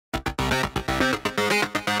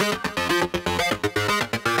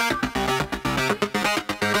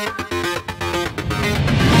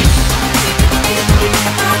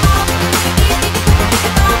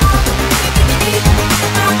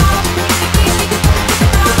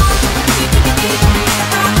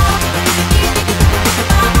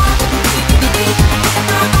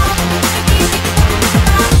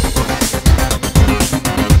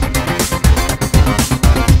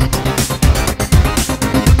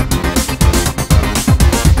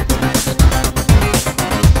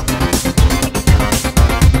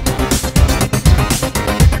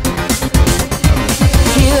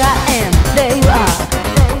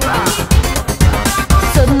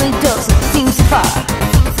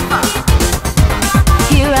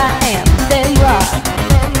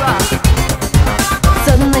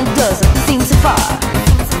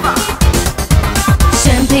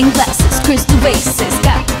Champagne glasses, crystal vases,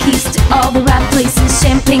 got the keys to all the right places.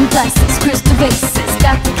 Champagne glasses, crystal vases,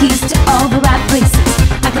 got the keys to all the right places.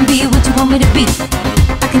 I can be what you want me to be,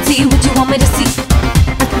 I can see what you want me to see,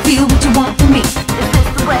 I can feel what you want from me. Is this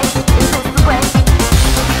the way? Is this the way?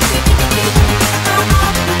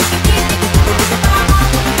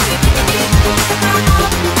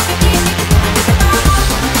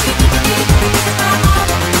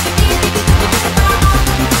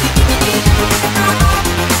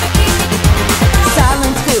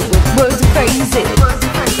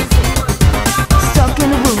 Stuck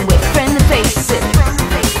in a room with friendly faces.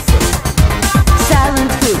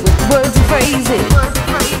 Silence filled with words and phrases.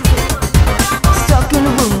 Stuck in a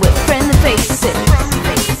room with friendly faces.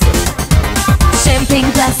 Champagne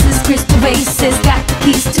glasses, crystal vases, got the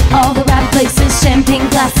keys to all the right places. Champagne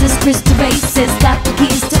glasses, crystal vases, got the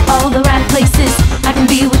keys to all the right places. I can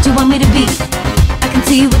be what you want me to be, I can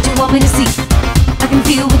see what you want me to see, I can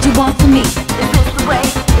feel what you want from me. Is this the way?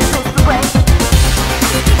 Is this the way?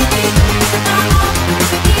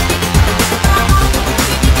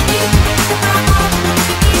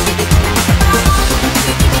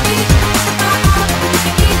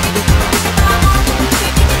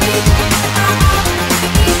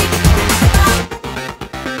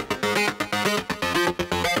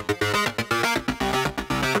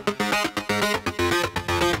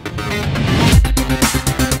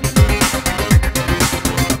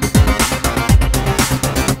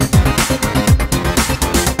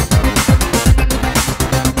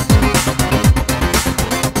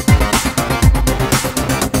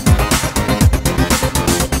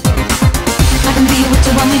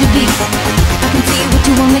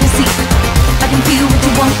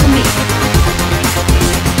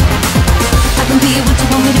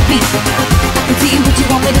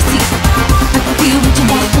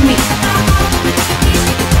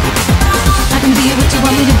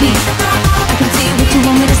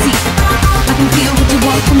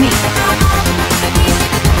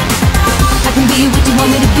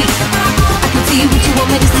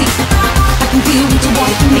 I can feel